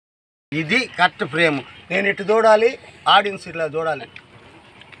ఇది correct frame. నేను ఇటు చూడాలి, ఆడియన్స్ ఇట్లా చూడాలి.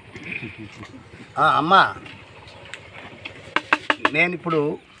 అమ్మా నేను ఇప్పుడు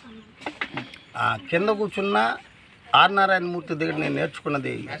కింద కూర్చున్న ఆర్ నారాయణమూర్తి దగ్గర నేను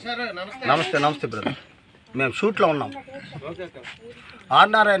నేర్చుకున్నది. నమస్తే బ్రదర్, మేము షూట్లో ఉన్నాం.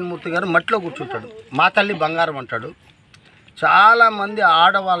 ఆర్ నారాయణమూర్తి గారు మట్టిలో కూర్చుంటాడు, మా తల్లి బంగారం అంటాడు. చాలామంది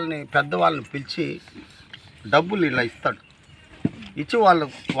ఆడవాళ్ళని పెద్దవాళ్ళని పిలిచి డబ్బులు ఇలా ఇస్తాడు. ఇచ్చి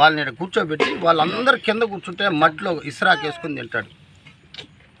వాళ్ళని ఇక్కడ కూర్చోబెట్టి వాళ్ళందరూ కింద కూర్చుంటే మట్టిలో ఇస్రాక్ వేసుకుని తింటాడు.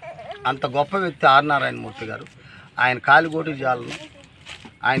 అంత గొప్ప వ్యక్తి ఆర్ నారాయణమూర్తి గారు. ఆయన కాలిగోటి జాలను,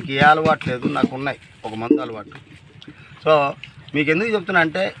 ఆయనకి ఏ అలవాటు లేదు, నాకు ఉన్నాయి ఒక మంది అలవాటు. సో మీకు ఎందుకు చెప్తున్నా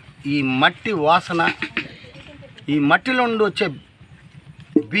అంటే ఈ మట్టి వాసన, ఈ మట్టిలో నుండి వచ్చే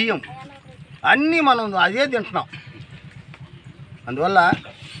బియ్యం అన్నీ మనం అదే తింటున్నాం. అందువల్ల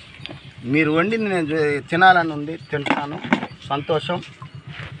మీరు వండింది నేను తినాలని ఉంది, తింటున్నాను. సంతోషం.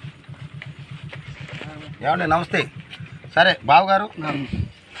 ఏమండి నమస్తే. సరే బావగారు,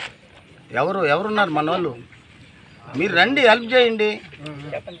 ఎవరున్నారు మన వాళ్ళు? మీరు రండి, హెల్ప్ చేయండి.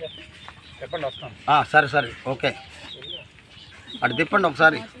 సరే ఓకే. అటు తిప్పండి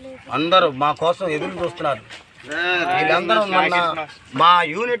ఒకసారి. అందరూ మా కోసం ఎదురు చూస్తున్నారు. వీళ్ళందరూ మా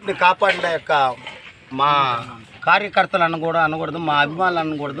యూనిట్ని కాపాడిన యొక్క మా కార్యకర్తలు అనకూడదు, మా అభిమానులు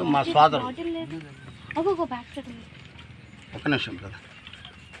అనకూడదు, మా సోదరు. ఒక్క నిమిషం కదా.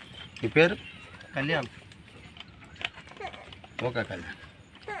 మీ పేరు? కళ్యాణ్. ఓకే కళ్యాణ్.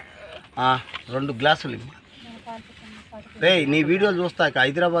 2 గ్లాసులు ఇవ్వ. రే నీ వీడియోలు చూస్తాక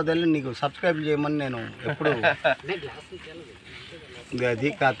హైదరాబాద్ వెళ్ళి నీకు సబ్స్క్రైబ్ చేయమని నేను ఎప్పుడు అది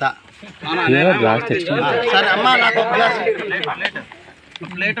కథ. సరే అమ్మా, నాకు ఒక గ్లాస్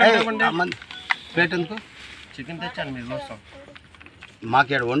ప్లేట్ ఎందుకు? చికెన్ తెచ్చాను మీరు కోసం.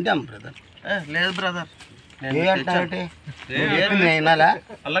 మాకేడు వండాం బ్రదర్. లేదు బ్రదర్, వినాలా?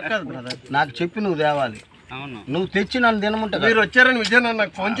 అలా కాదు బ్రదర్, నాకు చెప్పి నువ్వు తేవాలి. అవును, నువ్వు తెచ్చి నన్ను తినమంటా. మీరు వచ్చారని విజయ్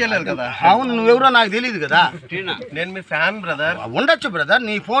నాకు ఫోన్ చేయలేదు కదా. అవును, నువ్వెవరో నాకు తెలియదు కదా. నేను మీ ఫ్యాన్ బ్రదర్. ఉండొచ్చు బ్రదర్,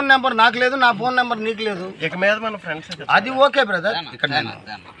 నీ ఫోన్ నెంబర్ నాకు లేదు, నా ఫోన్ నెంబర్ నీకు లేదు. ఇక మీద మన ఫ్రెండ్స్. అది ఓకే బ్రదర్. ఇక్కడ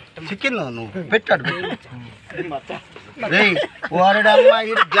చికెన్ నువ్వు పెట్టాడు.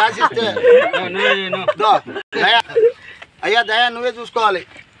 గ్లాస్ ఇస్తే అయ్యా దయా నువ్వే చూసుకోవాలి.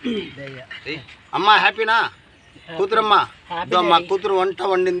 అమ్మా హ్యాపీనా? కూతురమ్మా, మా కూతురు వంట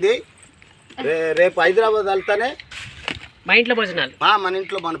వండింది. రేపు హైదరాబాద్ వెళ్తానే మా ఇంట్లో భోజనాలు. మన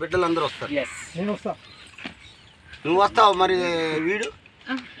ఇంట్లో మన బిడ్డలందరూ వస్తారు. నువ్వు వస్తావు మరి? వీడు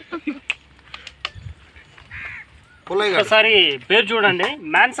ఒకసారి పేరు చూడండి,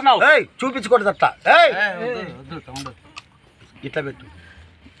 మ్యాన్సన్ హౌస్. చూపించకూడదు అట్లా. ఇట్లా పెట్టు.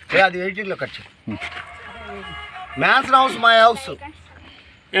 అది 18లో కట్ చేయి. Mansion house, my house.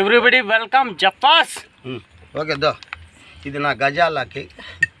 Everybody welcome జఫాస్. Okay దో. ఇది నా గజాలకి,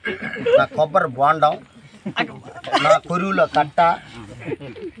 నా కొబ్బరి బోండం, నా కొరువుల కట్ట,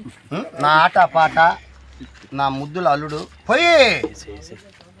 నా ఆట పాట, నా ముద్దుల అల్లుడు. పోయి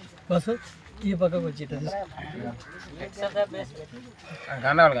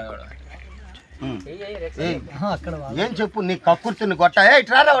ఏం చెప్పు, నీ కక్కుర్తిని కొట్ట.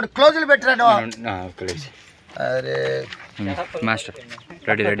 ఇట్లా వాడు క్లోజులు పెట్టాడు. అరే మాస్టర్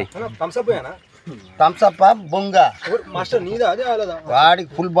రెడీ. థమ్సప్ బొంగ మాస్టర్ నీదా? అదే వాడికి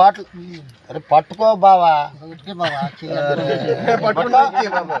ఫుల్ బాటిల్. అరే పట్టుకో బావా,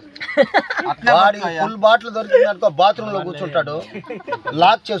 వాడికి ఫుల్ బాటిల్ దొరికింది అనుకో, బాత్రూంలో కూర్చుంటాడు,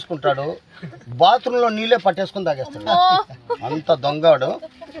 లాక్ చేసుకుంటాడు, బాత్రూంలో నీళ్ళే పట్టేసుకుని తాగేస్తాడు. అంత దొంగవాడు.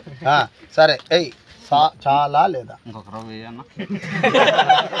 సరే చాలా లేదా?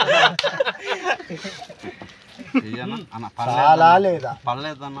 చాలా లేదా?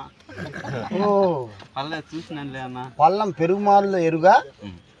 పర్లేదన్నా, పర్లేదు చూసినానులే అన్న. పల్లం పెరుగుమారులో ఎరుగా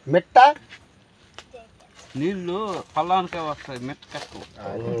మెట్ట నీళ్ళు పల్లానికే వస్తాయి, మెట్ట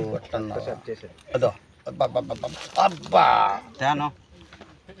అదో అబ్బా తేను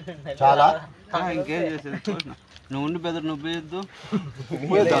చాలా. ఇంకేం చేసేది? నువ్వు ఉండి బెదరు, నువ్వు పోయొద్దు.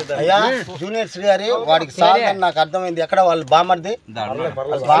 అయ్యా జూనియర్ శ్రీ గారి వాడికి సార్ అని నాకు అర్థమైంది. ఎక్కడ వాళ్ళు బామర్ది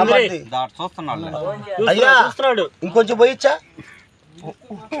చూస్తున్నాడు. అయ్యా ఇంకొంచెం పోయిచ్చా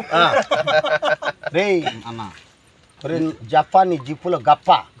రే అన్న. జప్పా నీ జిప్పులో గప్ప.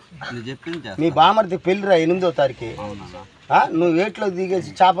 చెప్పింది మీ బామర్ది పెళ్ళిరా 8వ తారీఖు. నువ్వు ఏట్లో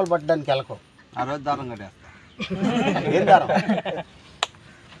దిగేసి చేపలు పట్టడానికి వెళ్ళకు. ఆ రోజు దారం కట్టేస్తా. ఏం దారం?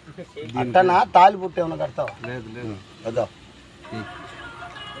 అంటనా తాలి పుట్టి ఏమన్నా కడతావా? లేదు లేదు. అదో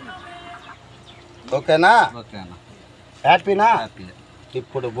ఓకేనా? హ్యాపీనా?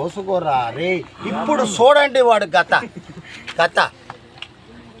 ఇప్పుడు పోసుకోరా రే. ఇప్పుడు చూడండి వాడు కథ.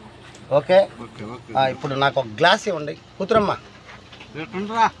 ఓకే ఇప్పుడు నాకు ఒక గ్లాస్ ఇవ్వండి. కూతురమ్మా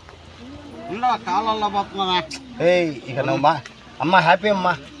కాలంలో పోతున్నా. ఏయ్ ఇక నువ్వు మా అమ్మ హ్యాపీ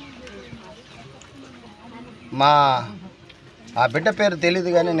అమ్మా. మా ఆ బిడ్డ పేరు తెలియదు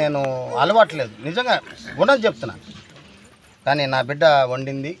కానీ నేను అలవాట్లేదు నిజంగా ఉన్నది చెప్తున్నా. కానీ నా బిడ్డ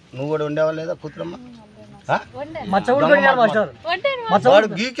వండింది. నువ్వు కూడా వండేవా లేదా కూతురమ్మ? వాడు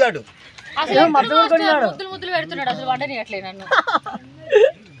గీకాడు.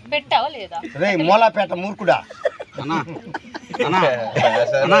 రే మూలాపేట మూర్ఖుడా.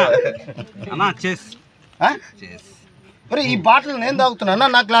 మరి ఈ బాటిల్ నేను తాగుతున్నా,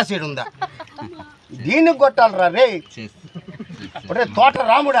 నా గ్లాస్ ఏడు ఉందా? దీనికి కొట్టాలరా రే. రే తోట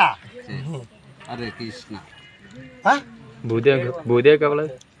రాముడా. అరే కృష్ణ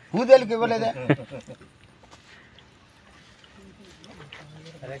పూదేలకి ఇవ్వలేదే.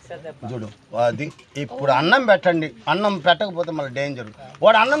 చూడు అది ఇప్పుడు అన్నం పెట్టండి, అన్నం పెట్టకపోతే మళ్ళీ డేంజర్.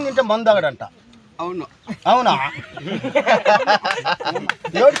 వాడు అన్నం తింటే మందు తాగడంట. అవును అవునా?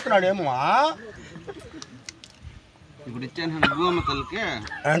 ఏడుస్తున్నాడు ఏమో. ఇప్పుడు ఇచ్చాను భూమి తల్లికి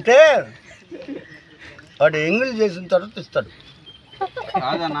అంటే వాడు ఎంగిల్ చేసిన తర్వాత ఇస్తాడు.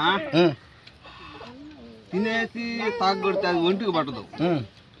 కాదన్నా, తినేసి తాగొడితే అది ఒంటికి పట్టదు.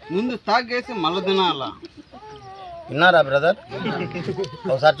 ముందు తాగేసి మళ్ళీ తినాల. విన్నారా బ్రదర్?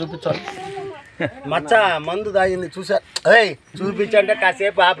 ఒకసారి చూపించండి. మచ్చ మందు తాగింది చూసా. ఏయ్ చూపించంటే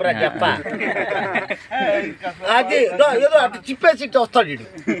కాసేపు ఆపరా చెప్ప. అది ఏదో అటు చిప్పేసి ఇట్టు వస్తాడు వీడు.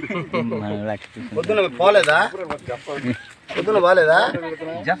 పొద్దున పోలేదా? పొద్దున బాలేదా?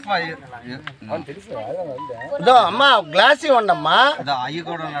 ఇదో అమ్మా గ్లాస్ ఇవ్వండి అమ్మా. అయ్యి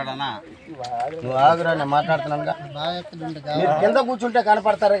కూడా ఉన్నాడన్నా. నువ్వు ఆగురా, నేను మాట్లాడుతున్నానుగా. మీరు కింద కూర్చుంటే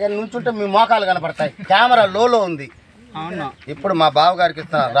కనపడతారు కానీ నుంచుంటే మీ మోకాలు కనపడతాయి. కెమెరా లోలో ఉంది. అవును. ఇప్పుడు మా బావగారికి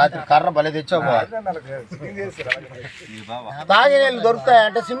ఇస్తాను. రాత్రి కర్ర బలి తెచ్చావు. తాగే నీళ్ళు దొరుకుతాయి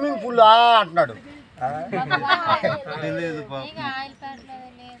అంటే స్విమ్మింగ్ పూల్ అంటున్నాడు.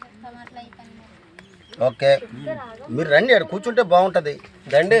 ఓకే మీరు రండి, కూర్చుంటే బాగుంటది.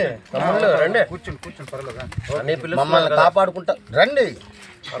 రండి తమ్ముళ్ళు రండి, మమ్మల్ని కాపాడుకుంటా రండి.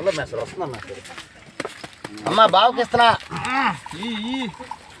 అమ్మా బావకి ఇస్తున్నా.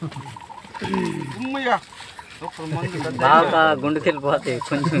 గుండెకెళ్ళిపోతాయి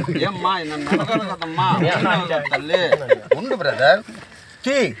కొంచెం. ఉండు బ్రదర్,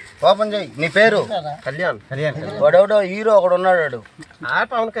 ఓపెన్ చేయి. నీ పేరు కళ్యాణ్. వాడెవడో హీరో ఒకడు ఉన్నాడు.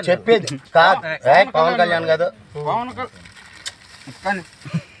 చెప్పేది కాదు, పవన్ కళ్యాణ్ కాదు.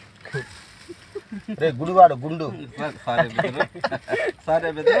 రే గుడివాడు గుండు.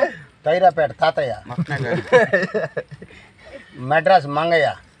 తైరాపేట తాతయ్య. మెడ్రాస్ మంగయ్య.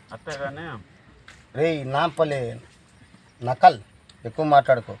 రే నాంపల్లి నకల్. ఎక్కువ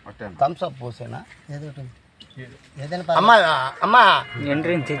మాట్లాడుకో. థమ్స్అప్ పోసేనా? అమ్మా అమ్మా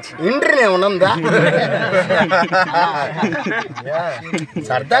ఇంట్రీ ఏమన్నా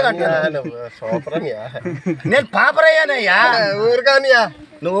సరదాగా నేను పాపరయ్యానయ్యా. ఊరికానియా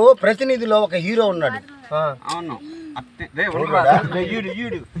నువ్వు ప్రతినిధిలో ఒక హీరో ఉన్నాడు.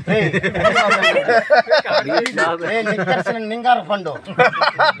 నింగార పండు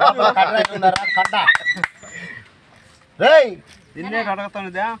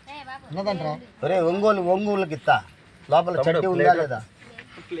రే ఒంగోలుకి ఇస్తా. లోపల చడ్డీ ఉందా లేదా?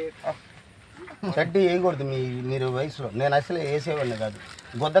 చడ్డీ వేయకూడదు మీరు వయసులో. నేను అసలు వేసేవాడిని కాదు.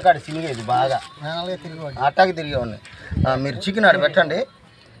 గొద్దకాడ సినిగేది బాగా అట్టాకి తిరిగేవాడిని. మీరు చికెన్ ఆడ పెట్టండి.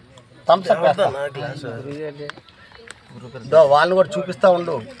 థమ్స్అప్ వాళ్ళని కూడా చూపిస్తూ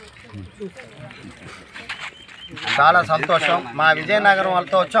ఉండు. చాలా సంతోషం. మా విజయనగరం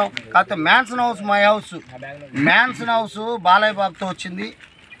వాళ్ళతో వచ్చాం. కాకపోతే మ్యాన్సన్ హౌస్ మా హౌస్. మ్యాన్సన్ హౌస్ బాలయ్య బాబుతో వచ్చింది,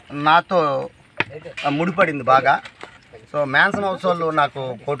 నాతో ముడిపడింది బాగా. సో మ్యాన్సన్ హౌస్ వాళ్ళు నాకు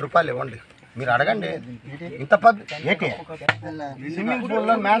 ₹1,00,00,000 ఇవ్వండి. మీరు అడగండి. ఇంత ఏంటి స్విమ్మింగ్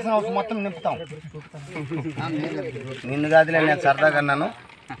పూల్లో మ్యాన్సన్ హౌస్ మొత్తం నింపుతాం. నిన్ను కాదులే, నేను సరదాగా అన్నాను.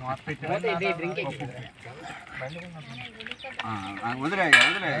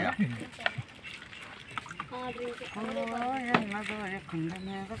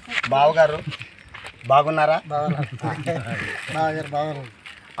 బావగారు బాగున్నారా?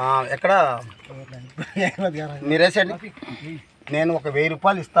 ఎక్కడ మీరేసండి. నేను ఒక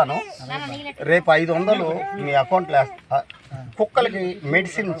 ₹1000 ఇస్తాను. రేపు 500 మీ అకౌంట్లో వేస్తా. కుక్కలకి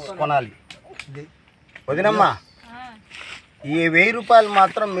మెడిసిన్స్ కొనాలి. వదినమ్మా ఈ ₹1000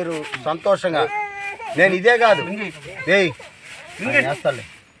 మాత్రం మీరు సంతోషంగా. నేను ఇదే కాదు వేస్తాను.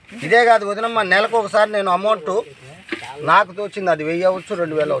 ఇదే కాదు వదినమ్మ, నెలకు ఒకసారి నేను అమౌంట్ నాకు తోచింది, అది 1000 అవ్వచ్చు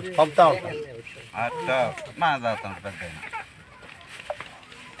 2000 అవ్వచ్చు, పంపుతా ఉంటాను.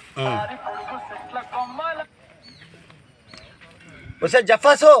 వస్తే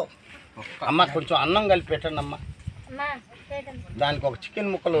జఫాసు అమ్మ కొంచెం అన్నం కలిపి పెట్టండి అమ్మ. దానికి ఒక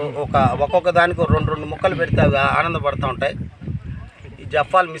చికెన్ ముక్కలు ఒక్కొక్క దానికి 2 ముక్కలు పెడితే అవి ఆనందపడుతూ ఉంటాయి. ఈ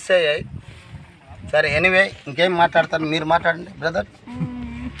జఫాలు మిస్ అయ్యాయి. సరే ఎనీవే ఇంకేం మాట్లాడతారు, మీరు మాట్లాడండి బ్రదర్.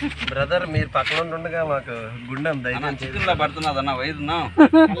 బ్రదర్ మీరు పక్కన ఉండగా మాకు గుండెం ధైర్యం చికెన్లో పడుతున్నదన్న వైద్యున్నా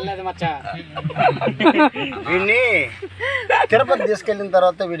వీడిని తిరుపతి తీసుకెళ్ళిన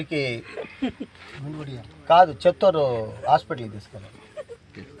తర్వాత వీడికి కాదు చెత్తూరు హాస్పిటల్కి తీసుకెళ్ళాలి.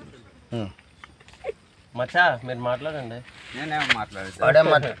 మచ్చా మీరు మాట్లాడండి. నేనేం మాట్లాడేది వాడే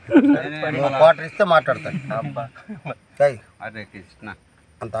నువ్వు క్వార్టర్ ఇస్తే మాట్లాడతాను. అరే కృష్ణ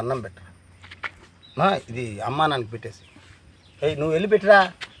అంత అన్నం పెట్టు. ఇది అమ్మా నాన్నకి పెట్టేసి నువ్వు వెళ్ళి పెట్టిరా,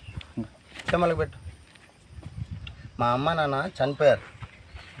 చెమ్మలకి పెట్టు. మా అమ్మ నాన్న చనిపోయారు.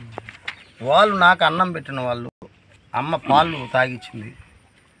 వాళ్ళు నాకు అన్నం పెట్టిన వాళ్ళు. అమ్మ పాలు తాగిచ్చింది.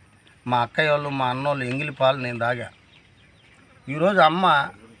 మా అక్కయ్య వాళ్ళు మా అన్నోళ్ళు ఎంగిలి పాలు నేను తాగా. ఈరోజు అమ్మ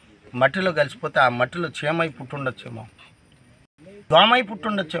మట్టిలో కలిసిపోతే ఆ మట్టిలో చీమై పుట్టుండొచ్చేమో, దోమై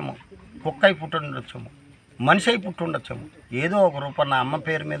పుట్టుండొచ్చేమో, కుక్కై పుట్టుండొచ్చేమో, మనిషి అయి పుట్టుండొచ్చేమో. ఏదో ఒక రూపం నా అమ్మ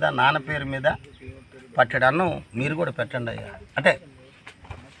పేరు మీద నాన్న పేరు మీద పట్టెడు అన్నం మీరు కూడా పెట్టండి అయ్యా. అంటే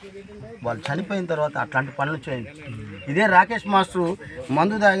వాళ్ళు చనిపోయిన తర్వాత అట్లాంటి పనులు చేయండి. ఇదే రాకేష్ మాస్టరు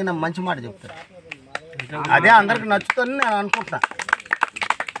మందు తాగిన మంచి మాట చెప్తారు. అదే అందరికి నచ్చుతుందని నేను అనుకుంటున్నా.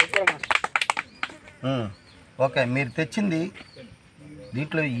 ఓకే, మీరు తెచ్చింది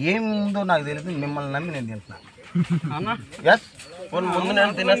దీంట్లో ఏముందో నాకు తెలియదు. మిమ్మల్ని నమ్మి నేను తింటున్నాను. ఎస్, ముందు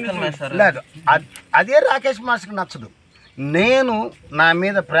నేను తినేస్తాను. లేదు, అదే రాకేష్ మాస్టర్కి నచ్చదు. నేను నా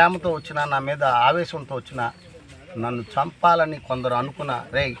మీద ప్రేమతో వచ్చిన, నా మీద ఆవేశంతో వచ్చిన, నన్ను చంపాలని కొందరు అనుకున్న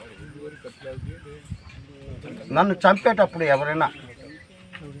రే, నన్ను చంపేటప్పుడు ఎవరైనా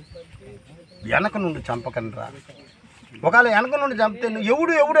వెనక నుండి చంపకండి రా. ఒకవేళ వెనక నుండి చంపితే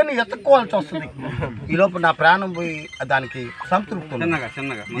ఎవడని ఎత్తుక్కోవాల్సి వస్తుంది. ఈలోపు నా ప్రాణం పోయి దానికి సంతృప్తి ఉంది.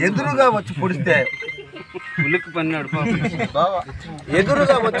 ఎదురుగా వచ్చి పొడిస్తే ఉలిక్కి పన్నాడు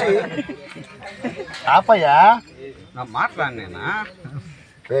ఎదురుగా వచ్చి ఆపయ్యా మాట్లాడినేనా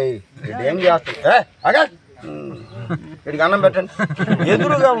ఏం చేస్తా అగా వీడికి అన్నం పెట్టండి.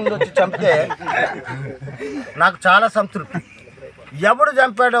 ఎదురుగా ఉండొచ్చి చంపితే నాకు చాలా సంతృప్తి. ఎవడు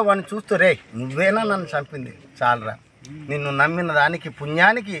చంపాడో వాడిని చూస్తూ రే నువ్వేనా నన్ను చంపింది చాలరా, నిన్ను నమ్మిన దానికి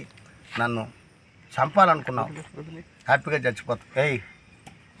పుణ్యానికి నన్ను చంపాలనుకున్నావు, హ్యాపీగా చచ్చిపోతా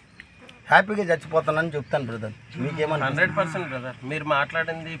హ్యాపీగా చచ్చిపోతానని చెప్తాను బ్రదర్. మీకేమన్నా 100% బ్రదర్ మీరు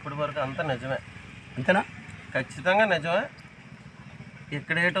మాట్లాడింది ఇప్పటి వరకు అంతా నిజమే. అంతేనా? ఖచ్చితంగా నిజమే.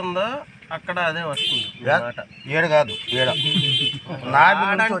 ఇక్కడ ఏటుందో అక్కడ అదే వస్తుంది. ఏడు కాదు,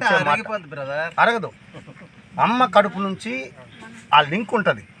 బ్రదర్ అరగదు. అమ్మ కడుపు నుంచి ఆ లింక్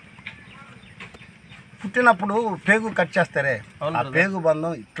ఉంటుంది. పుట్టినప్పుడు పేగు కట్ చేస్తారే, ఆ పేగు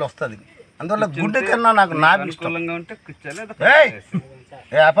బంధం ఇట్లా వస్తుంది. అందువల్ల గుడ్డు కన్నా నాకు నాభి ఇష్టం.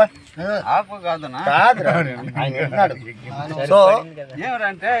 సో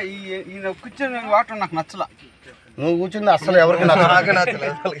ఏమంటే ఈయన కూర్చొని వాటర్ నాకు నచ్చలా. నువ్వు కూర్చుంది అసలు ఎవరికి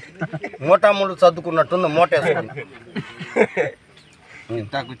నచ్చలేదు. మూటాముళ్ళు చదువుకున్నట్టుంది, మూట వేసుకున్నా.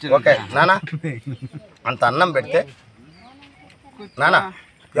 ఓకే నానా, అంత అన్నం పెడితే నానా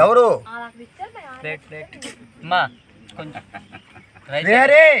ఎవరు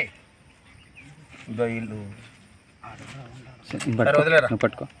వదిలేరా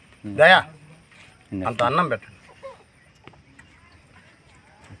దయా, అంత అన్నం పెట్టండి.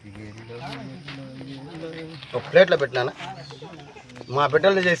 ఒక ప్లేట్లో పెట్టినానా, మా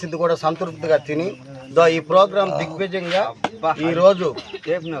బిడ్డలు చేసింది కూడా సంతృప్తిగా తిని ఈ ప్రోగ్రాం దిగ్విజయంగా ఈరోజు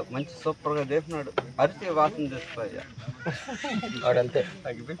దేపినాడు, మంచి సూపర్గా దేపినాడు. అరిసి వాసన తెచ్చిపోయా వాడంతే.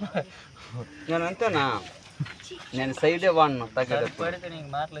 నేను అంతేనా, నేను సైడే వాడినా తగ్గేటప్పుడు.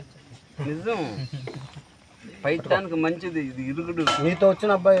 నిజం, పైటానికి మంచిది ఇది ఇరుగుడు. మీతో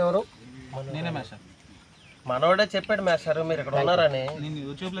వచ్చిన అబ్బాయి ఎవరు? మనోడే చెప్పాడు మేస్టారు మీరు ఇక్కడ ఉన్నారని.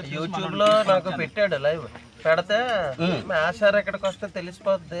 యూట్యూబ్ లో నాకు పెట్టాడు లైవ్ పెడితే, మేస్టారు ఎక్కడికి వస్తే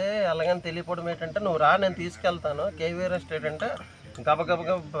తెలిసిపోద్ది, అలాగని తెలియపోవడం ఏంటంటే నువ్వు రా నేను తీసుకెళ్తాను కేవీ రెస్టారెంట్ అంటే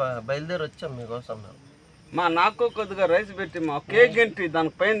గబగబగా బయలుదేరి వచ్చాం మీకోసం. నాకు కొద్దిగా రైస్ పెట్టి మా ఒకే గంటి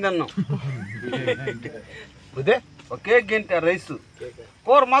దానికి పైన తిన్నాం. ఇదే ఒకే గంట రైస్,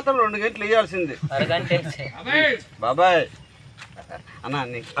 కూర మాత్రం 2 గంటలు వేయాల్సింది. బాబాయ్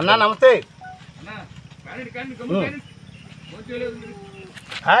అన్నా నమస్తే.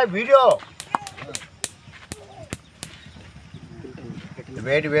 వీడియో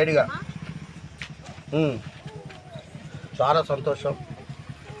వేడిగా చాలా సంతోషం.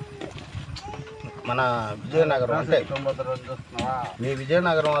 మన విజయనగరం అంటే మీ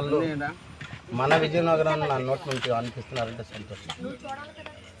విజయనగరం వాళ్ళు మన విజయనగరం నా నోటి నుంచి అనిపిస్తున్నారంటే సంతోషం.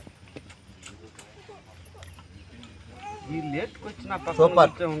 ఈ లేట్కి వచ్చిన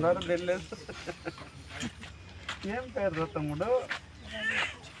సూపర్. ఉన్నారు తెలియదు. ఏం పేరు తమ్ముడు?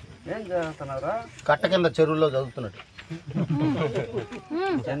 ఏం చదువుతున్నారా? కట్ట కింద చెరువులో చదువుతున్నాడు.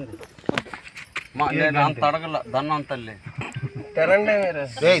 నేను అంత అడగల దన్నం తల్లి. తినండి మీరు.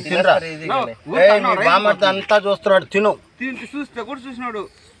 తినరా బామర్ది అంతా చూస్తున్నాడు, తిను. తింటే చూస్తే కూడా చూసినాడు.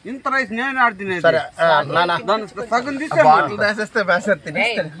 ఇంత రైస్ నేను ఆడ తినేది. సరే నాన్న సగం బాటిల్ వేసేస్తే వేసేది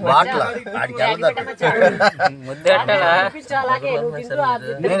తినేస్తాడు. బాటిల్ ఆడికి వెళ్ళదు.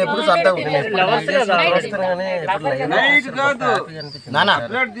 నేను ఎప్పుడు సరదాగా కాదు నాన్న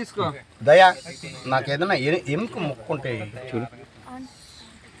ప్లేట్ తీసుకో. దయా నాకు ఏదైనా ఎముక మొక్కుంటే చూడు.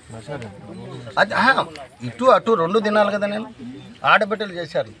 అది ఇటు అటు 2 తినాలి కదా. నేను ఆడబిడ్డలు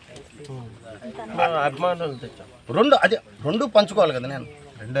చేశారు అభిమానులు తెచ్చాం 2, అదే 2 పంచుకోవాలి కదా. నేను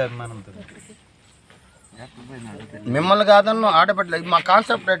 2 అభిమానంతో మిమ్మల్ని కాదన్న ఆడబిడ్డలు. మా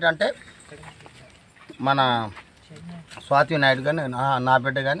కాన్సెప్ట్ ఏంటంటే మన స్వాతి నాయుడు కానీ నా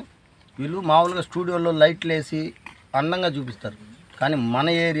బిడ్డ కానీ వీళ్ళు మామూలుగా స్టూడియోలో లైట్లు వేసి అందంగా చూపిస్తారు. కానీ మన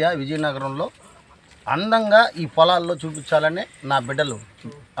ఏరియా విజయనగరంలో అందంగా ఈ పొలాల్లో చూపించాలని నా బిడ్డలు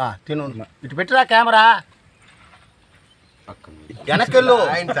తిను. ఇటు పెట్టిరా కెమెరా, వెనకెళ్ళు.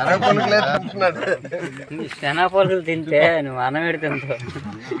 శనగపలుకులు తింటే నువ్వు అన్నం పెడితే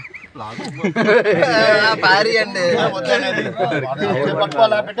పారి అండి.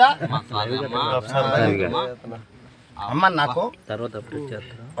 పట్టుకోవాలా బిడ్డ? అమ్మ నాకు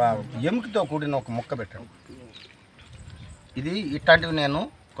ఎముకతో కూడిన ఒక ముక్క పెట్టాను. ఇది ఇట్లాంటివి నేను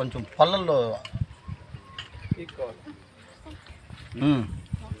కొంచెం పొలంలో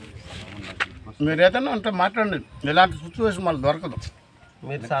మీరు ఏదైనా అంటే మాట్లాడండి. ఇలాంటి సిచ్యువేషన్ మనకు దొరకదు.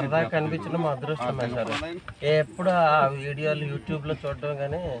 మీరు సరదాగా కనిపించిన మా అదృష్టం సార్. ఎప్పుడు ఆ వీడియోలు యూట్యూబ్లో చూడడం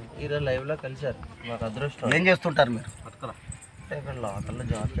కానీ ఈరోజు లైవ్లో కలిశారు. మాకు అదృష్టం. ఏం చేస్తుంటారు మీరు? ఇక్కడ లోకల్లో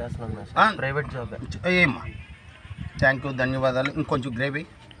జాబ్ చేస్తున్నాం సార్, ప్రైవేట్ జాబ్. ఏమ్మా, థ్యాంక్ యూ, ధన్యవాదాలు. ఇంకొంచెం గ్రేవీ.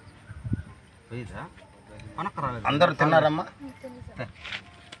 అందరూ తిన్నారమ్మా?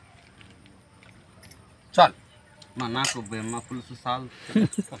 చాలు. నాకు పులుసు సాల్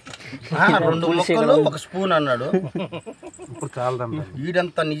 2 ముక్కలు 1 స్పూన్ అన్నాడు.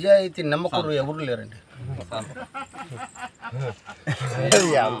 వీడంత నిజాయితీ నమ్మకం ఎవరు లేరండి.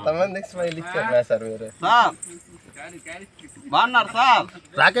 ఎంతమందికి స్మైల్ ఇచ్చారు సార్ మీరు? బాగున్నారు సార్.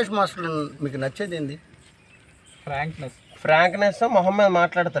 రాకేష్ మాస్టర్ మీకు నచ్చేది ఏంది? ఫ్రాంక్నెస్ మొహం మీద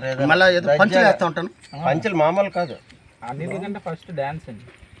మాట్లాడతారు. మళ్ళీ ఏదో పంచులు వేస్తూ ఉంటాను. పంచులు మామూలు కాదు. అన్నిటికంటే ఫస్ట్ డాన్స్ అండి.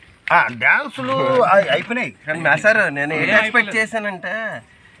 డాన్సులు అయిపోయినాయి. సార్ నేను ఏం ఎక్స్పెక్ట్ చేశానంటే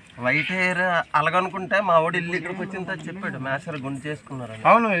వైట్ హెయిర్ అలాగనుకుంటే మా వాడు ఇల్లు ఇక్కడికి వచ్చిన తర్వాత చెప్పాడు మేసర్ గుండు చేసుకున్నారు.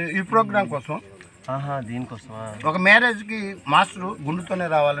 అవును, ఈ ప్రోగ్రామ్ కోసం. దీనికోసమా? ఒక మ్యారేజ్కి మాస్టరు గుండుతోనే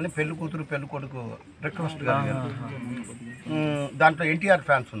రావాలని పెళ్లి కూతురు పెళ్లి కొడుకు రిక్వెస్ట్ కలిగారు. దాంట్లో ఎన్టీఆర్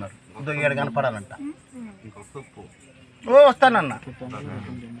ఫ్యాన్స్ ఉన్నారు. 7 కనపడాలంట. వస్తానన్నా.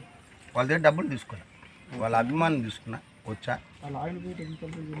 వాళ్ళ దగ్గర డబ్బులు తీసుకున్నా, వాళ్ళ అభిమానం తీసుకున్నా. వచ్చా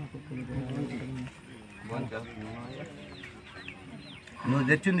నువ్వు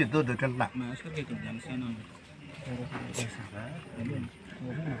తెచ్చింది దూద్దు తింటున్నా.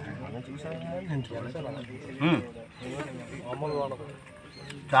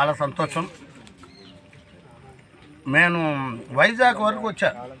 చాలా సంతోషం. నేను వైజాగ్ వరకు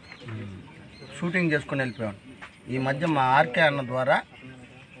వచ్చా, షూటింగ్ చేసుకుని వెళ్ళిపోయాను. ఈ మధ్య మా ఆర్కే అన్న ద్వారా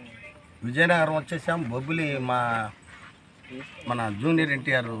విజయనగరం వచ్చేసాం. బొబ్బిలి మన junior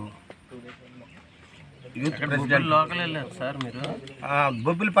NTR youth president local వెళ్ళారు సార్ మీరు.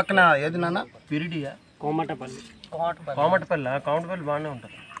 బొబ్బిలి పక్కన ఏది నాన్న? పిరిడియా? కోమటపల్లి. కౌంటపల్లి బాగానే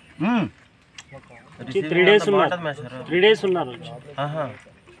ఉంటుంది. 3 days ఉన్నారు. 3 days ఉన్నారు.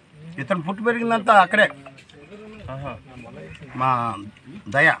 ఇతను పుట్టి పెరిగిందంతా అక్కడే. మా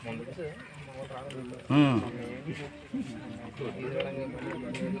దయా.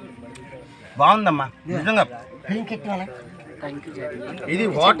 బాగుందమ్మా నిజంగా. ఇది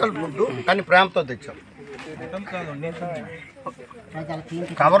హోటల్ ఫుడ్ కానీ ప్రేమతో తెచ్చాం.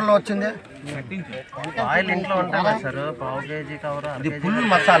 కవర్లో వచ్చింది. ఆయిల్ ఇంట్లో ఉంటారా సార్? పావు కేజీ కవర్. ఇది ఫుల్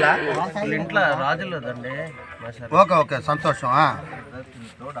మసాలా ఇంట్లో రాజులేదండి. ఓకే ఓకే, సంతోషం.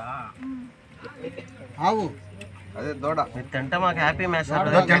 ఆవు అదే దూడ తింటే మాకు హ్యాపీ మేషారు.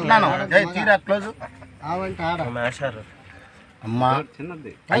 తింటున్నాను. తీరా క్లోజ్ మేషారు. అమ్మా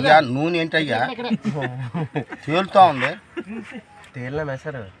అయ్యా, నూనె ఏంటయ్యా తేలుతా ఉంది. తేలిన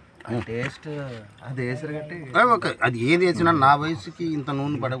మేషారు టేస్ట్ అది వేసారు కట్టి. ఓకే, అది ఏది వేసినా నా వయసుకి ఇంత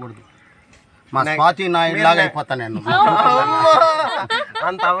నూనె పడకూడదు. మా స్వాతి నాయుడు లాగా అయిపోతా నేను.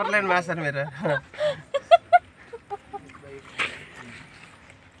 అంత అవర్లేండి మేషారు మీరు.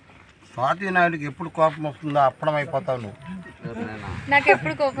 స్వాతి నాయుడికి ఎప్పుడు కోపం వస్తుందో అప్పడం అయిపోతావు నువ్వు. నాకు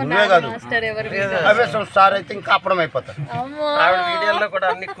ఎప్పుడు కోపం నువ్వే కాదు మాస్టర్ ఎవరు అవేశం స్టార్ అయితే ఇంకా అప్పడం అయిపోతాడు. ఆవిడ వీడియోలో కూడా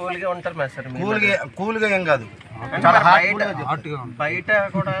అన్ని కూల్గా ఉంటారు మాస్టర్. కూల్గా ఏం కాదు, చాలా బయట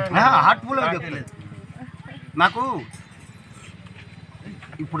కూడా హార్ట్ఫుల్గా చెప్తుంది. నాకు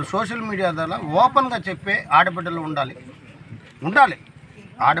ఇప్పుడు సోషల్ మీడియా ద్వారా ఓపెన్గా చెప్పే ఆడబిడ్డలు ఉండాలి.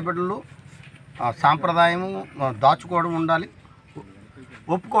 ఆడబిడ్డలు సాంప్రదాయము దాచుకోవడం ఉండాలి,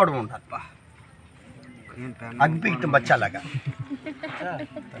 ఒప్పుకోవడం ఉండాలి. అగ్గిపిట్టు బచ్చాలాగా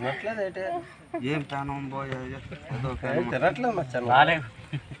ఏం ప్రాణం తినట్లేదు మచ్చాను.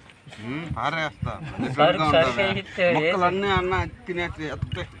 పారేస్తా మొక్కలన్నీ అన్న తినేసి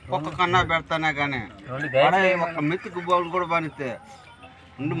ఒక్క కన్నా పెడతానే కానీ ఒక్క మెతుకు బౌల్ కూడా బానిస్తే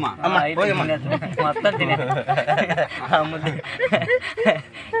ఉండుమా.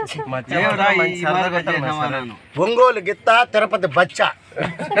 ఒంగోలు గిత్త తిరుపతి బచ్చ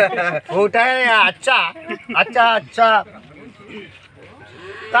ఒకటే అచ్చా అచ్చా అచ్చా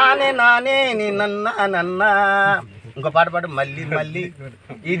తానే నానే నీ నన్న ఇంకో పాట పాడు మళ్ళీ మళ్ళీ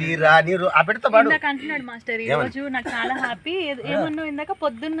ఇది రాని ఆ పెడతా పాడు అంటున్నాడు మాస్టర్. ఈ రోజు నాకు చాలా హ్యాపీ. ఏమన్నావు ఇందాక?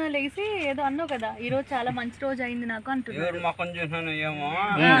 పొద్దున్న లేసి ఏదో అన్నావు కదా, ఈ రోజు చాలా మంచి రోజు అయింది నాకు అంటున్నాడు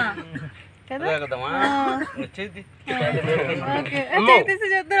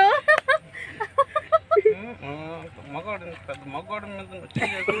చెప్తారు.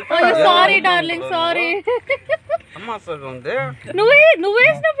 Sorry darling, sorry. నువ్వు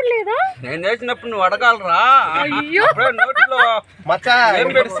వేసినప్పుడు లేదా? నేను వేసినప్పుడు నువ్వు అడగాలరా. అయ్యో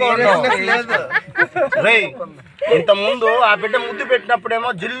రే, ఇంత ముందు ఆ బిడ్డ ముద్దు పెట్టినప్పుడేమో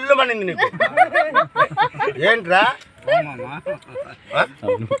జిల్లు పడింది నీకు. ఏంట్రా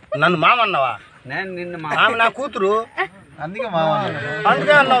నన్ను మామన్నావా? నేను నిన్ను ఆమె నా కూతురు, అందుకే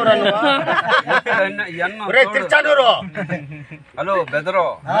అన్నావురా నువ్వు. తిరుచానూరు. హలో బెదరో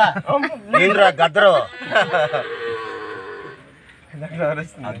ఏంద్రా గద్దరో?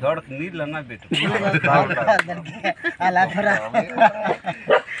 దోడకు నీళ్ళు అన్నా పెట్టు.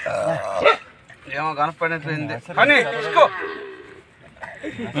 ఏమో కనపడేది కానీ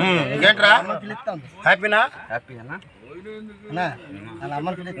ఇంకేంట్రా హ్యాపీనా? హ్యాపీ అన్నా.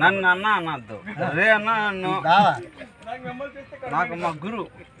 నన్ను అన్న అనద్దు, రే అన్న నన్ను. నాకు మా గురు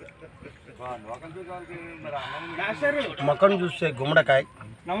మొక్కను చూస్తే గుమ్మడికాయ.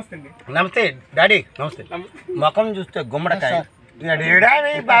 నమస్తే డాడీ. నమస్తే. మొక్కం చూస్తే గుమ్మడికాయ,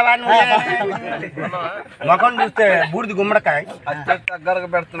 మొఖం చూస్తే బూడిది గుమ్మడికాయ,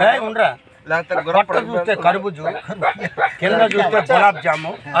 ఉండరా లేకపోతే చూస్తే కరుబుజు, కింద చూస్తే గులాబ్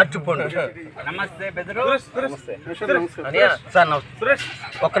జాము, అచ్చుపండు. నమస్తే సార్ నమస్తే.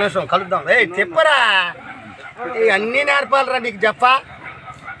 ఒక్క నిమిషం కలుద్దాం. చెప్పరా, అన్నీ నేర్పాలరా నీకు చెప్పా.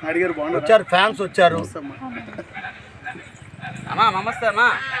 వచ్చారు ఫ్యాన్స్ వచ్చారు. అన్నా నమస్తే అన్నా.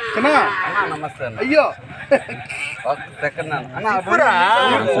 నమస్తే అన్న. అయ్యో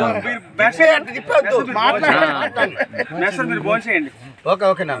ఓకే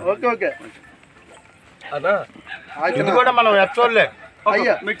ఓకే ఇది కూడా మనం ఎచ్చోళ్ళే.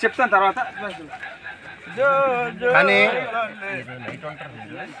 అయ్యా మీకు చెప్తాను తర్వాత. కానీ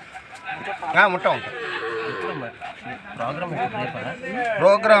ఉంటా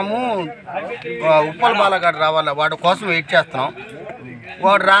ప్రోగ్రాము ఉప్పల్ బాలగాడు రావాలి, వాడి కోసం వెయిట్ చేస్తున్నాం.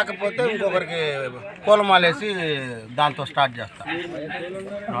 వాడు రాకపోతే ఇంకొకరికి పూలమాలేసి దాంతో స్టార్ట్ చేస్తాం.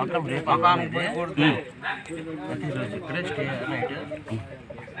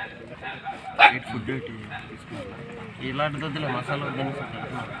 ఇలాంటి మసాలా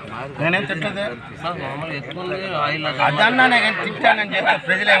నేనేం తిట్టదే, మామూలు ఎక్కువ ఆయిల్ అదన్నానే కానీ తిట్టానని చెప్తే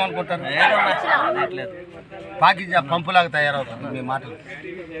ప్రజలు ఏమనుకుంటారు? పాకిజా పంపులాగా తయారవుతుంది మీ మాటలు.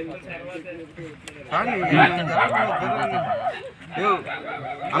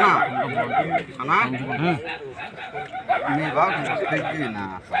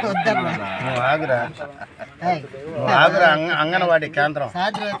 ఆగురా ఆగురా, అంగన్వాడీ కేంద్రం.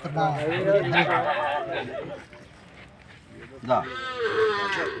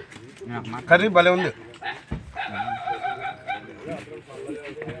 కర్రీ భలే ఉంది.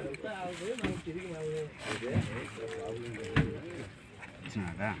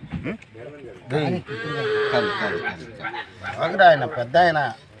 ఆగురా, ఆయన పెద్ద ఆయన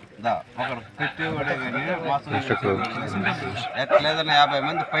పెట్టేవాడే కానీ ఎట్లేదన్నా 50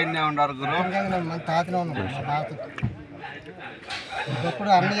 మంది పైన ఉన్నారు గురు.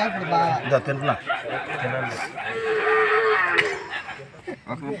 తింటున్నా.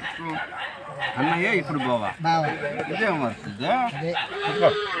 అన్నయ్య ఇప్పుడు బావా ఇదేం వస్తుంది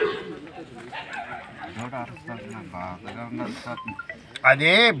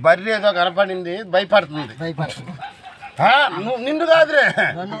అదే బర్రె ఏదో కనపడింది, భయపడుతుంది. నిండు కాదురే,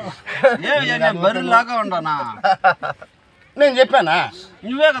 బర్రెలాగా ఉండనా? నేను చెప్పానా?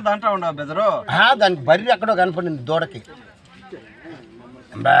 నువ్వే కదా అంటా ఉండవు బెదరు. దానికి బర్రె ఎక్కడో కనపడింది దూడకి.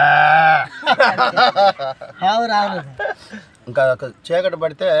 ఇంకా చీకటి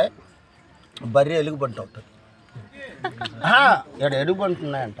పడితే బర్రె ఎలుగుబంటి ఉంటుంది. ఇక్కడ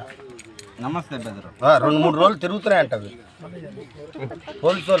ఎలుగుబంటున్నాయంట. నమస్తే బెదరు. 2-3 రోజులు తిరుగుతున్నాయంట అవి.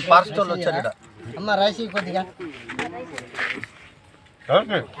 పోలీసు వాళ్ళు ఫారెస్ట్ వాళ్ళు వచ్చారు ఇక్కడ. అమ్మ రాసి కొద్దిగా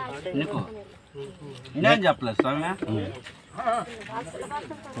నీకు నేనేం చెప్పలేదు స్వామి.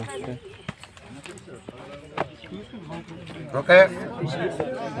 ఓకే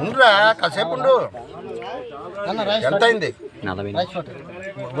ఉండరా, కాసేపు ఉండు. ఎంత అయింది?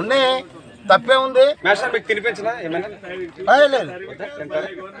 ఉన్నాయి, తప్పే ఉంది. మీకు తినిపించనా ఏమైనా? లేదు,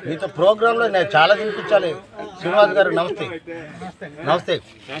 మీతో ప్రోగ్రాంలో నేను చాలా తినిపించాలి. శ్రీనివాస్ గారు నమస్తే. నమస్తే.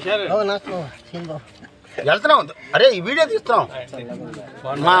 వెళ్తున్నాం. అరే ఈ వీడియో తీస్తున్నాం.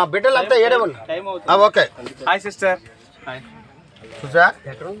 మా బిడ్డలంతా ఏడేవాళ్ళు. ఓకే. Hi sister. చూసా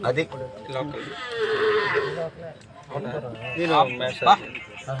అది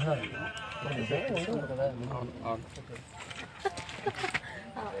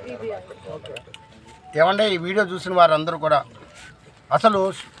ఏమంటే ఈ వీడియో చూసిన వారందరూ కూడా అసలు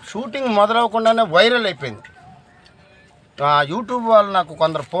షూటింగ్ మొదలవకుండానే వైరల్ అయిపోయింది. యూట్యూబ్ వాళ్ళు నాకు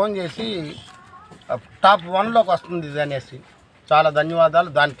కొందరు ఫోన్ చేసి టాప్ 1లోకి వస్తుంది ఇది అనేసి చాలా ధన్యవాదాలు.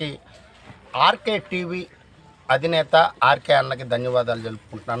 దానికి ఆర్కే టీవీ అధినేత ఆర్కే అన్నకి ధన్యవాదాలు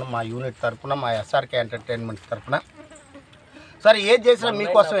తెలుపుకుంటున్నాను మా యూనిట్ తరఫున, మా ఎస్ఆర్కే ఎంటర్టైన్మెంట్ తరఫున. సరే ఏది చేసినా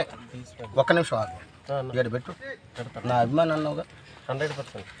మీకోసమే. ఒక్క నిమిషం ఆగు, పెట్టు. నా అభిమానం అన్నావుగా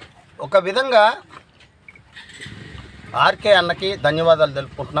 100%. ఒక విధంగా ఆర్కే అన్నకి ధన్యవాదాలు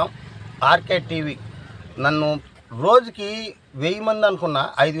తెలుపుకుంటున్నాం. ఆర్కే టీవీ నన్ను రోజుకి 1000 మంది అనుకున్నా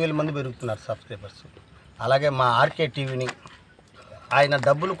 5000 మంది పెరుగుతున్నారు సబ్స్క్రైబర్స్. అలాగే మా ఆర్కే టీవీని ఆయన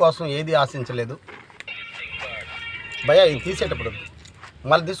డబ్బుల కోసం ఏది ఆశించలేదు. భయ్యా ఇది తీసేటప్పుడు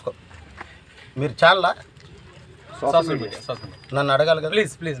మళ్ళీ తీసుకో. మీరు ఛానలా సోషల్ మీడియా నన్ను అడగాలి కదా.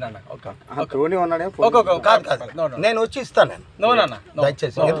 ప్లీజ్ నాన్న. కాదు కాదు, నేను వచ్చి ఇస్తాను. నేను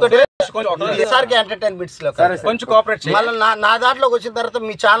దయచేసి, ఎందుకంటే ఎస్ఆర్కే ఎంటర్టైన్మెంట్స్లో కొంచెం కోఆపరేట్ చేయండి. మళ్ళీ నా దాంట్లోకి వచ్చిన తర్వాత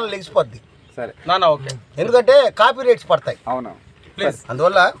మీ ఛానల్ లెగిసిపోద్ది. సరే నాన్న. ఓకే. ఎందుకంటే కాపీ రేట్స్ పడతాయి. అవునా? ప్లీజ్.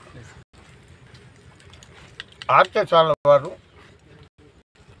 అందువల్ల ఆర్కే ఛానల్ వారు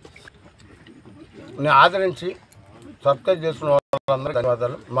నేను ఆదరించి సబ్స్క్రైబ్ చేసుకున్న వాళ్ళందరూ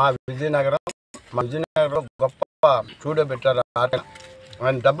ధన్యవాదాలు. మా విజయనగరంలో గొప్ప స్టూడియో పెట్టారు.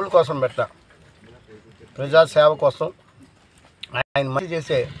 ఆయన డబ్బుల కోసం పెట్టా, ప్రజాసేవ కోసం. ఆయన మంచి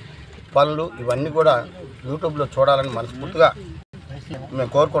చేసే పనులు ఇవన్నీ కూడా యూట్యూబ్లో చూడాలని మనస్ఫూర్తిగా మేము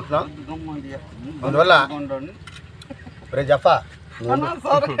కోరుకుంటున్నాం. అందువల్ల జఫా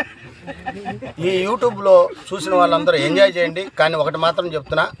ఈ యూట్యూబ్లో చూసిన వాళ్ళందరూ ఎంజాయ్ చేయండి. కానీ ఒకటి మాత్రం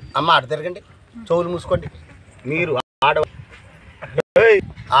చెప్తున్నా, అమ్మ అటు తిరగండి, చెవులు మూసుకోండి. మీరు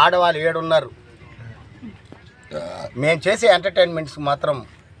ఆడవాళ్ళు 7 ఉన్నారు. మేము చేసే ఎంటర్టైన్మెంట్స్ మాత్రం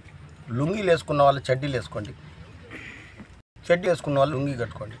లుంగీలు వేసుకున్న వాళ్ళు చెడ్డీలు వేసుకోండి, చెడ్డీ వేసుకున్న వాళ్ళు లుంగీ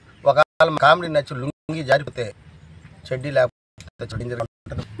కట్టుకోండి. ఒకవేళ కామెడీ నచ్చి లుంగీ జారిపోతే చెడ్డీ లేకపోతే చెడ్డీ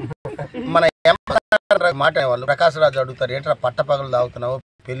ఉంటుంది. మన మాట వాళ్ళు ప్రకాశ్ రాజు అడుగుతారు, ఏంట్రా పట్టపగలు తాగుతున్నావు,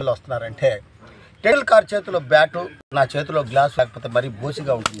 పెళ్ళిళ్ళు వస్తున్నారంటే టైటిల్ కార్ చేతిలో బ్యాటు, నా చేతిలో గ్లాస్ లేకపోతే మరీ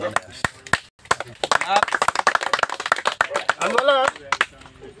బోసిగా ఉంటుంది. అందువల్ల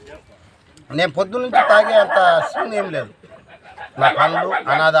నేను పొద్దున్నుంచి తాగే అంత సీన్ ఏం లేదు. నా పనులు,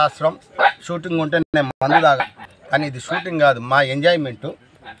 అనాథాశ్రమం, షూటింగ్ ఉంటే నేను మందు తాగా. కానీ ఇది షూటింగ్ కాదు, మా ఎంజాయ్మెంటు.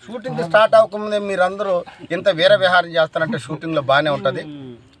 షూటింగ్ స్టార్ట్ అవ్వకముందే మీరందరూ ఇంత వీర విహారం చేస్తారంటే షూటింగ్లో బాగానే ఉంటుంది.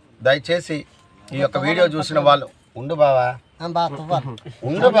 దయచేసి ఈ యొక్క వీడియో చూసిన వాళ్ళు ఉండు బావా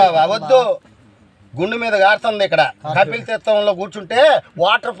వద్దు, గుండు మీద గారుతుంది. ఇక్కడ కపిల్ తీర్థంలో కూర్చుంటే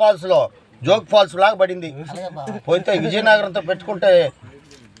వాటర్ ఫాల్స్లో జోగ్ ఫాల్స్ లాగా పడింది. పోతే విజయనగరంతో పెట్టుకుంటే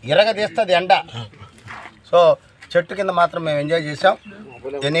ఇరగదీస్తుంది ఎండ. సో చెట్టు కింద మాత్రం మేము ఎంజాయ్ చేసాం.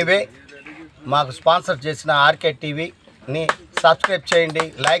 ఎనీవే మాకు స్పాన్సర్ చేసిన ఆర్కే టీవీని సబ్స్క్రైబ్ చేయండి,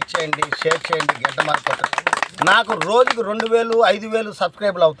 లైక్ చేయండి, షేర్ చేయండి. గంట మారిపోతుంది. నాకు రోజుకు 2000, 5000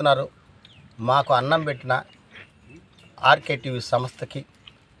 సబ్స్క్రైబర్లు అవుతున్నారు. మాకు అన్నం పెట్టిన ఆర్కే టీవీ సంస్థకి,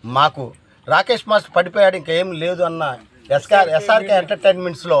 మాకు రాకేష్ మాస్టర్ పడిపోయాడు ఇంకేం లేదు అన్న ఎస్ఆర్కే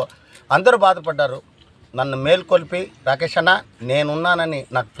ఎంటర్టైన్మెంట్స్లో అందరూ బాధపడ్డారు. నన్ను మేల్కొల్పి రాకేష్ అన్న నేనున్నానని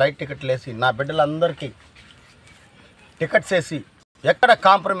నాకు ఫ్లైట్ టికెట్లు వేసి నా బిడ్డలందరికీ టికెట్స్ వేసి ఎక్కడ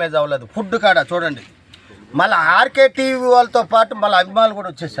కాంప్రమైజ్ అవ్వలేదు. ఫుడ్ కాడ చూడండి, మళ్ళీ ఆర్కే టీవీ వాళ్ళతో పాటు మళ్ళీ అభిమానులు కూడా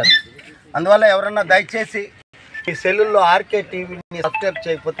వచ్చేసారు. అందువల్ల ఎవరన్నా దయచేసి ఈ సెల్లుల్లో ఆర్కే టీవీని సబ్స్క్రైబ్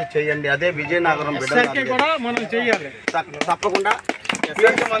చేయకపోతే చేయండి. అదే విజయనగరం తప్పకుండా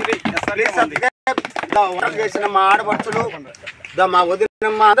చేసిన మా ఆడపడుచులు, మా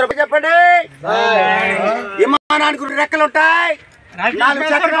వదినమ్మ అందరూ చెప్పండి. విమానానికి రెక్కలు ఉంటాయి, 4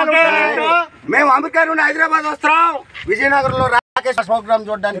 చక్రాలు ఉంటాయి. మేము అమెరికా నుండి హైదరాబాద్ వస్తున్నాం. విజయనగరంలో రాకేష్ ప్రోగ్రామ్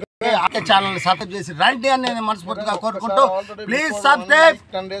చూడడానికి ఆకే ఛానల్ సబ్స్క్రైబ్ చేసి రండి అని నేను మనస్ఫూర్తిగా కోరుకుంటూ ప్లీజ్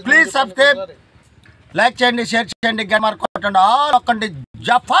సబ్స్క్రైబ్ లైక్ చేయండి, షేర్ చేయండి, గేమర్ కొట్టండి, ఆల్ ఒక్కండి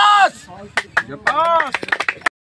జఫాస్.